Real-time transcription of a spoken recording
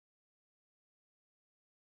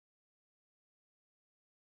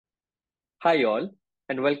Hi all,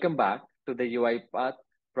 and welcome back to the UiPath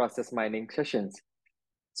Process Mining sessions.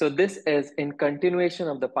 So this is in continuation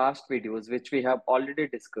of the past videos which we have already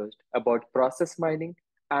discussed about process mining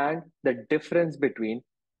and the difference between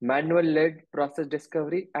manual-led process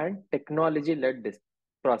discovery and technology-led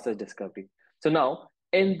process discovery. So now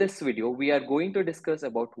in this video, we are going to discuss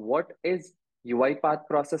about what is UiPath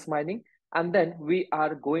process mining, and then we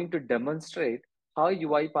are going to demonstrate how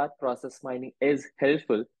UiPath process mining is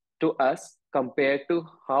helpful to us compared to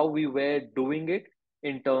how we were doing it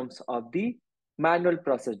in terms of the manual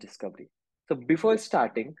process discovery. So before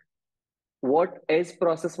starting, what is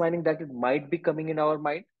process mining that it might be coming in our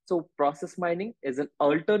mind? So process mining is an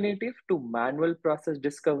alternative to manual process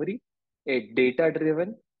discovery, a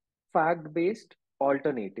data-driven, fact-based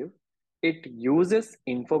alternative. It uses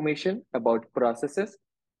information about processes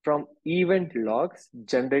from event logs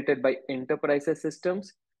generated by enterprise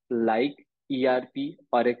systems like ERP,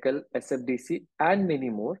 Oracle, SFDC, and many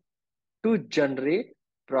more to generate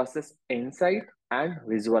process insight and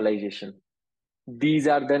visualization. These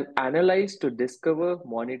are then analyzed to discover,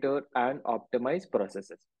 monitor, and optimize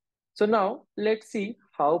processes. So now let's see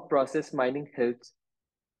how process mining helps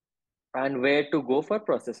and where to go for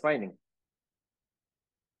process mining.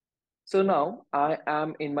 So now I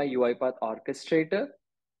am in my UiPath orchestrator.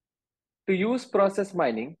 To use process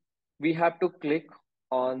mining, we have to click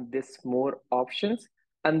on this more options,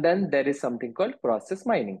 and then there is something called process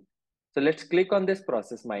mining. So let's click on this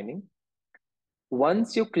process mining.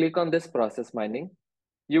 Once you click on this process mining,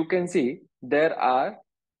 you can see there are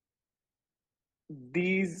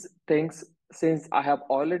these things. Since I have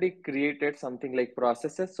already created something like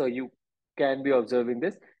processes, so you can be observing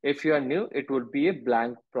this. If you are new, it would be a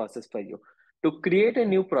blank process for you. To create a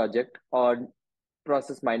new project or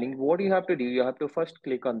process mining, what you have to do, you have to first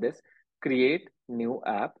click on this create new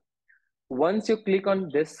app. Once you click on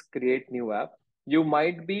this create new app, you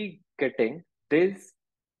might be getting this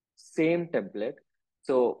same template.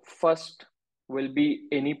 So first will be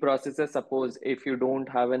any processor. Suppose if you don't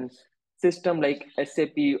have an system like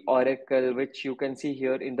SAP, Oracle, which you can see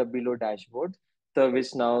here in the below dashboard,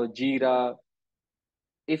 ServiceNow, Jira.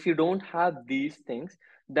 If you don't have these things,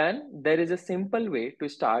 then there is a simple way to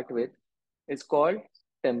start with. It's called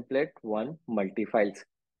template one multi-files.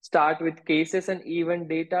 Start with cases and event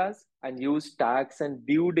data and use tags and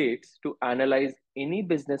due dates to analyze any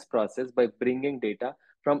business process by bringing data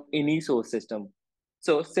from any source system.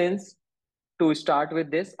 So since to start with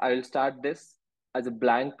this, I will start this as a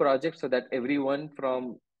blank project so that everyone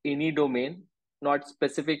from any domain, not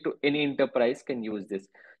specific to any enterprise, can use this.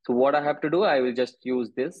 So what I have to do, I will just use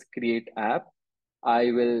this create app. I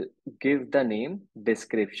will give the name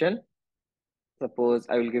description. Suppose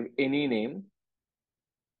I will give any name,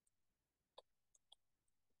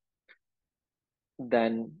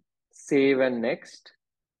 then save and next.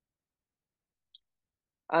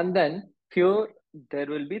 And then here there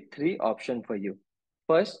will be three options for you.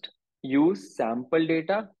 First, use sample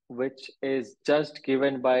data, which is just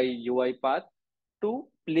given by UiPath to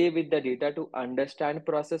play with the data to understand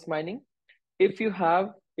process mining. If you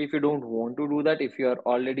don't want to do that, if you are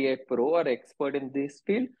already a pro or expert in this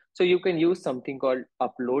field, so you can use something called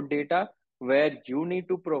upload data, where you need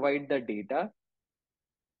to provide the data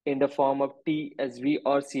in the form of TSV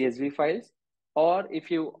or CSV files. Or if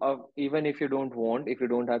you even if you don't want, if you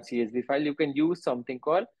don't have CSV file, you can use something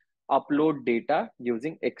called upload data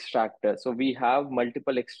using extractor. So we have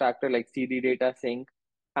multiple extractor like CD data sync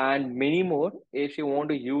and many more. If you want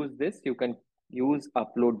to use this, you can use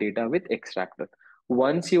upload data with extractor.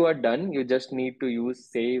 Once you are done, you just need to use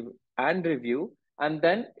save and review, and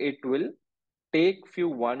then it will take few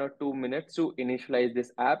 1 or 2 minutes to initialize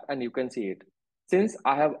this app and you can see it. Since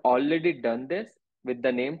I have already done this with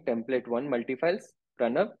the name template one multifiles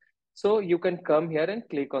Pranav, so you can come here and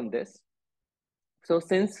click on this. So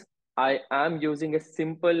since I am using a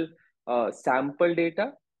simple sample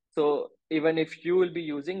data, so even if you will be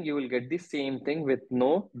using, you will get the same thing with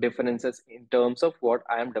no differences in terms of what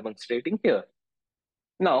I am demonstrating here.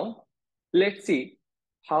 Now, let's see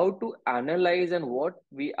how to analyze and what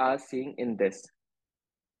we are seeing in this.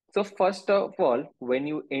 So first of all, when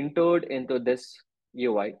you entered into this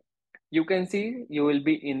UI, you can see you will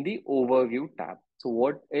be in the overview tab. So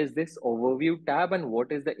what is this overview tab and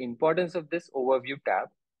what is the importance of this overview tab?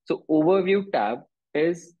 So overview tab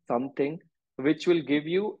is something which will give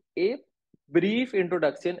you a brief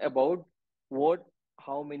introduction about what,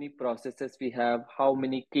 how many processes we have, how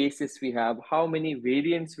many cases we have, how many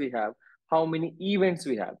variants we have, how many events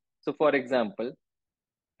we have. So for example,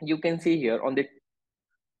 you can see here on the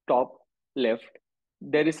top left,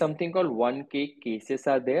 there is something called 1K cases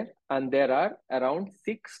are there, and there are around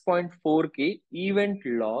 6.4K event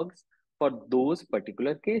logs for those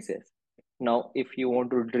particular cases. Now, if you want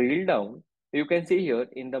to drill down, you can see here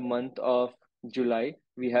in the month of July,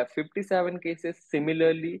 we have 57 cases.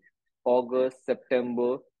 Similarly, August,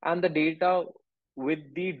 September, and the data with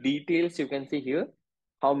the details you can see here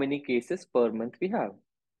how many cases per month we have.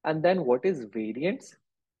 And then what is variance?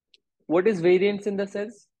 What is variance in the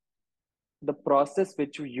sense? The process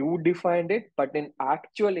which you defined it, but in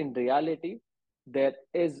reality, there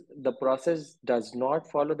is the process does not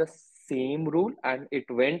follow the same rule and it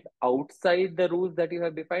went outside the rules that you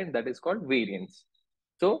have defined. That is called variance.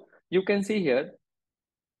 So you can see here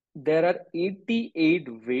there are 88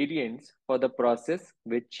 variants for the process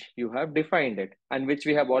which you have defined it and which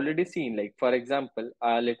we have already seen. Like for example,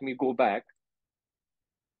 let me go back,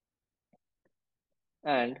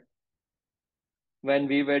 and when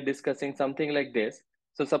we were discussing something like this.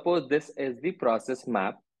 So suppose this is the process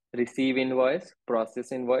map: receive invoice,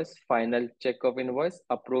 process invoice, final check of invoice,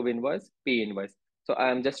 approve invoice, pay invoice. So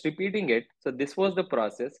I am just repeating it. So this was the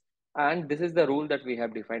process and this is the rule that we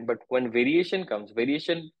have defined. But when variation comes,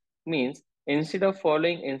 variation means instead of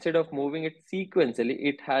moving it sequentially,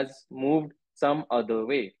 it has moved some other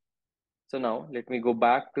way. So now let me go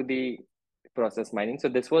back to the process mining. So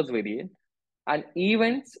this was variant. And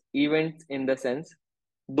events in the sense,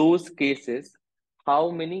 those cases,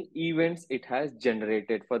 how many events it has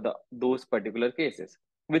generated for those particular cases,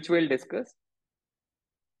 which we'll discuss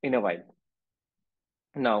in a while.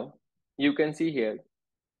 Now, you can see here,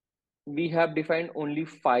 we have defined only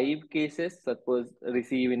 5 cases, suppose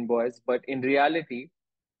receive invoice, but in reality,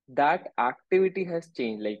 that activity has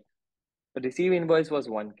changed. Like receive invoice was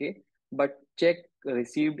 1K, but check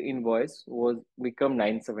received invoice was become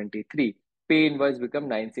 973, pay invoice become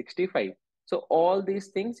 965. So all these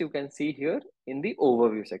things you can see here in the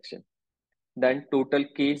overview section. Then total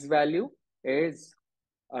case value is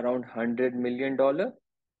around $100 million,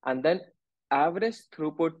 and then average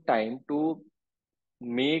throughput time to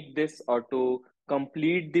make this or to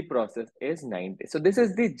complete the process is 90. So this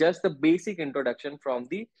is the just the basic introduction from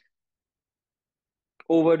the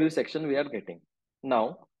overview section we are getting.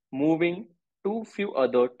 Now, moving to few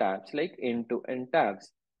other tabs like end-to-end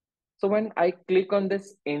tabs. So when I click on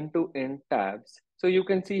this end-to-end tabs, so you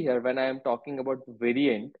can see here when I am talking about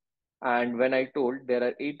variant and when I told there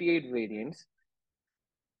are 88 variants,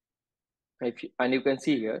 and you can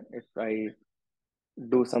see here, if I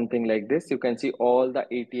do something like this, you can see all the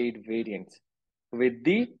 88 variants with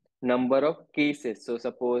the number of cases. So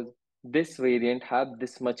suppose this variant have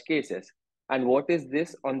this much cases. And what is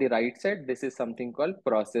this on the right side? This is something called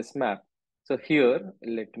process map. So here,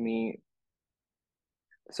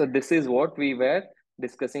 so this is what we were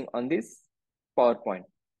discussing on this PowerPoint.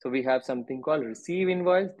 So we have something called receive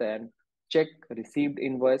invoice, then check received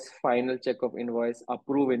invoice, final check of invoice,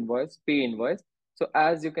 approve invoice, pay invoice. So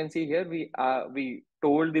as you can see here, we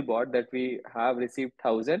told the bot that we have received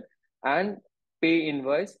 1,000 and pay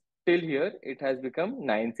invoice till here it has become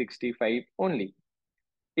 965 only.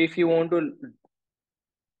 If you want to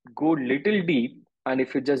go little deep and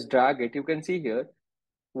if you just drag it, you can see here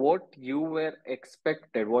what you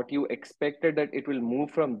expected that it will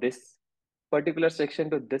move from this particular section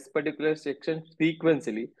to this particular section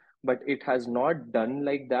sequentially, but it has not done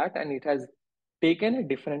like that, and it has taken a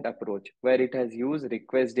different approach where it has used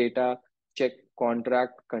request data, check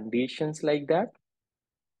contract conditions like that.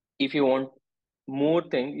 If you want more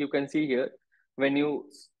thing, you can see here when you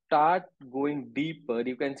start going deeper,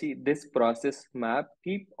 you can see this process map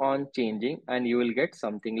keep on changing and you will get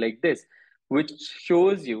something like this, which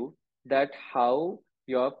shows you that how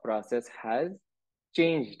your process has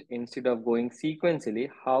changed. Instead of going sequentially,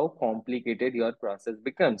 how complicated your process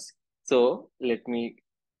becomes. So let me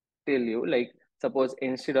tell you, like suppose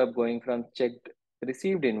instead of going from checked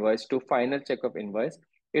received invoice to final check of invoice,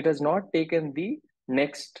 it has not taken the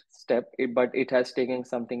next step, but it has taken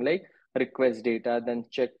something like request data, then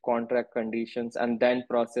check contract conditions, and then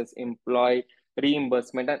process employee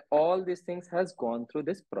reimbursement, and all these things has gone through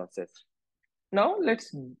this process. Now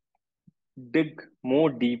let's dig more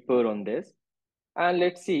deeper on this, and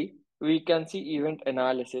let's see, we can see event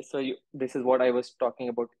analysis. So this is what I was talking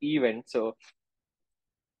about, event. So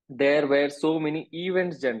there were so many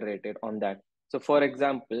events generated on that. So for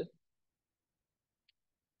example,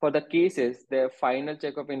 for the cases, the final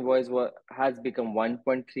check of invoice has become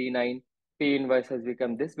 1.39, pay invoice has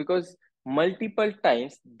become this because multiple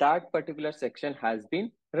times that particular section has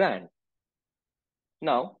been ran.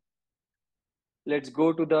 Now, let's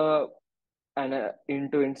go to the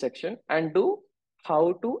end-to-end section and do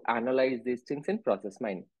how to analyze these things in process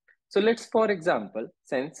mining. So let's, for example,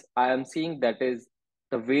 since I am seeing that is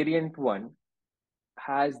the variant one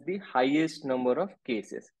has the highest number of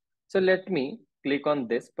cases. So let me click on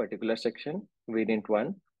this particular section, variant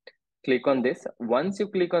one, click on this. Once you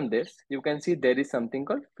click on this, you can see there is something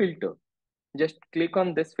called filter. Just click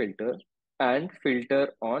on this filter and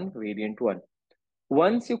filter on variant one.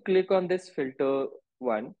 Once you click on this filter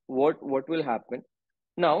one, what will happen?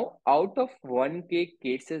 Now, out of 1K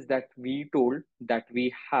cases that we told that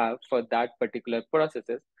we have for that particular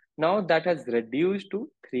processes, now that has reduced to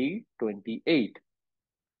 328.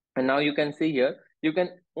 And now you can see here, you can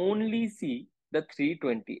only see the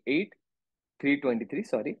 328, 323,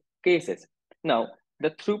 sorry, cases. Now,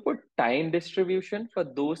 the throughput time distribution for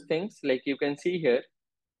those things, like you can see here,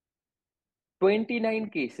 29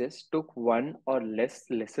 cases took one or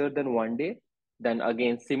lesser than 1 day. Then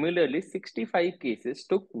again, similarly, 65 cases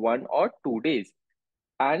took 1 or 2 days,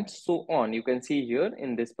 and so on. You can see here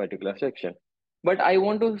in this particular section. But I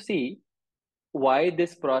want to see why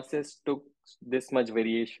this process took this much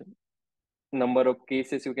variation. Number of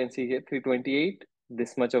cases you can see here 328,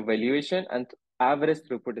 this much of valuation, and average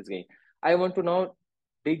throughput is gained. I want to now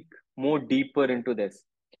dig more deeper into this.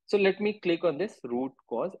 So let me click on this root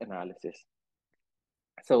cause analysis.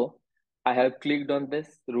 So I have clicked on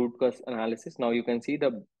this root cause analysis. Now you can see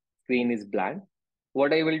the screen is blank.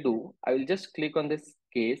 What I will do, I will just click on this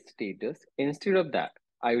case status. Instead of that,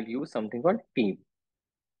 I will use something called team.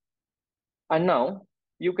 And now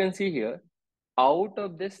you can see here, out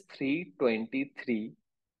of this 323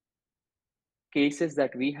 cases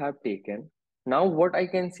that we have taken, now what I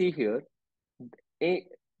can see here,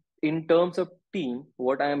 in terms of team,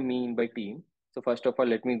 what I mean by team. So first of all,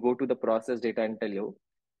 let me go to the process data and tell you,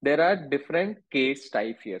 there are different case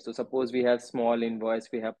type here. So suppose we have small invoice,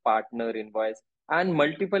 we have partner invoice, and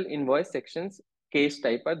multiple invoice sections case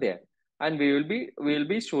type are there. And we will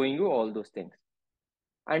be showing you all those things.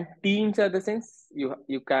 And teams are the sense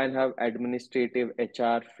you can have administrative,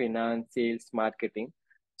 HR, finance, sales, marketing.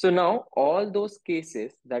 So now all those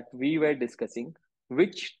cases that we were discussing,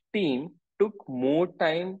 which team took more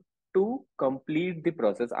time to complete the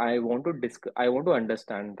process, I want to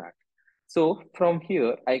understand that. So from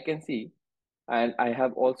here I can see, and I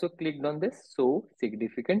have also clicked on this, so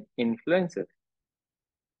significant influences.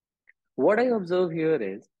 What I observe here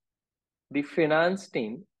is the finance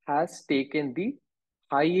team has taken the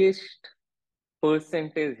highest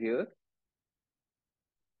percentage here.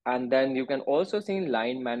 And then you can also see in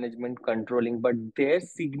line management controlling, but their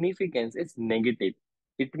significance is negative.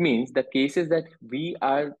 It means the cases that we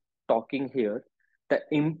are talking here, the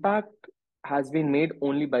impact has been made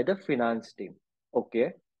only by the finance team.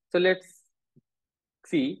 Okay, so let's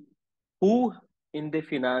see who in the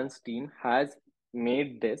finance team has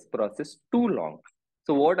made this process too long.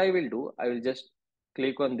 So what I will do, I will just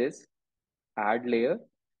click on this add layer,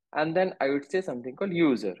 and then I would say something called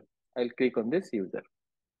user. I'll click on this user.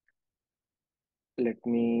 Let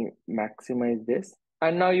me maximize this.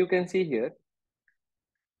 And now you can see here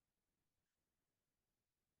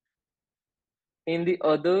in the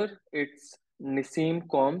other, it's Nissim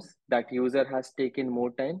Coms, that user has taken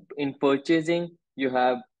more time. In purchasing, you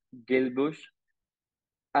have Gilbush,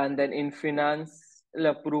 and then in finance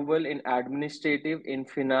approval, in administrative, in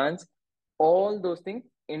finance, all those things.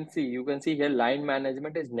 In C, you can see here line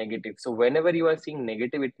management is negative. So whenever you are seeing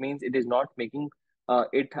negative, it means it is not making,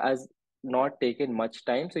 it has not taken much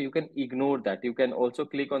time. So you can ignore that. You can also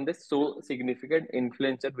click on this so significant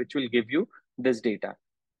influencer, which will give you this data.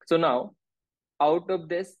 So now out of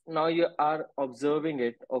this, now you are observing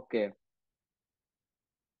it. Okay,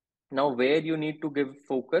 now where you need to give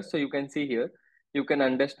focus. So you can see here, you can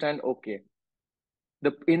understand, okay,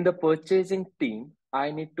 in the purchasing team, I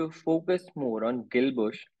need to focus more on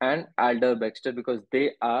Gilbush and Alder Baxter, because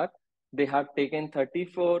they have taken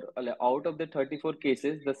 34 out of the 34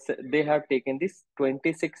 cases. They have taken this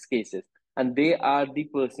 26 cases, and they are the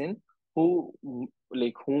person who,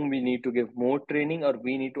 like, whom we need to give more training, or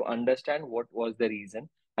we need to understand what was the reason.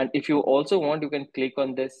 And if you also want, you can click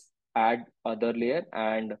on this add other layer,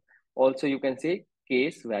 and also you can say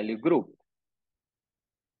case value group.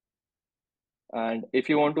 And if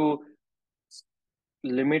you want to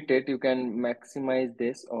limit it, you can maximize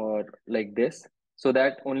this or like this, so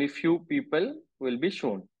that only few people will be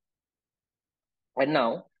shown. And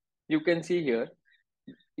now you can see here,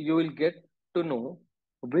 you will get to know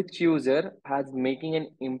which user has making an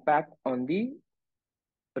impact on the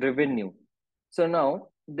revenue. So now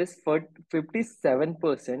this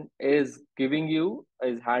 57% is giving you,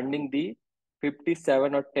 is handing the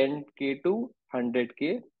 57 or 10K to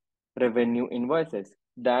 100K revenue invoices.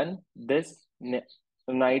 Then this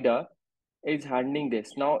NIDA is handling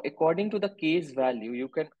this. Now, according to the case value, you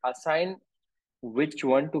can assign which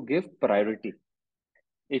one to give priority.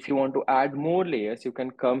 If you want to add more layers, you can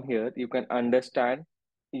come here, you can understand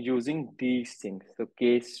using these things. So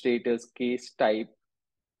case status, case type.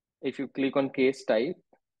 If you click on case type,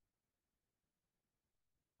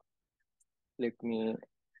 let me,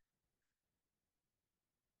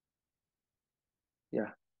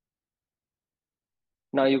 yeah.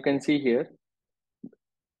 Now you can see here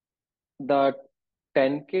the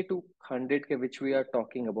 10K to 100K, which we are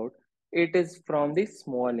talking about, it is from the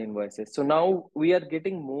small invoices. So now we are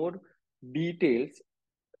getting more details,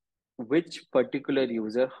 which particular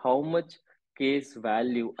user, how much case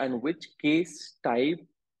value, and which case type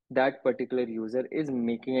that particular user is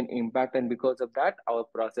making an impact. And because of that, our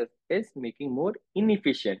process is making more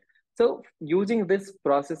inefficient. So using this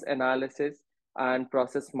process analysis and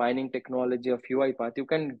process mining technology of UiPath, you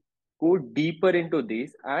can go deeper into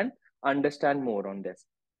these and understand more on this.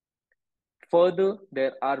 Further,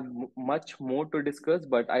 there are much more to discuss,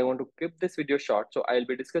 but I want to keep this video short, so I'll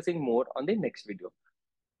be discussing more on the next video.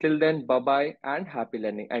 Till then, bye bye and happy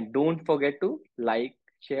learning. And don't forget to like,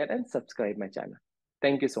 share, and subscribe my channel.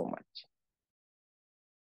 Thank you so much.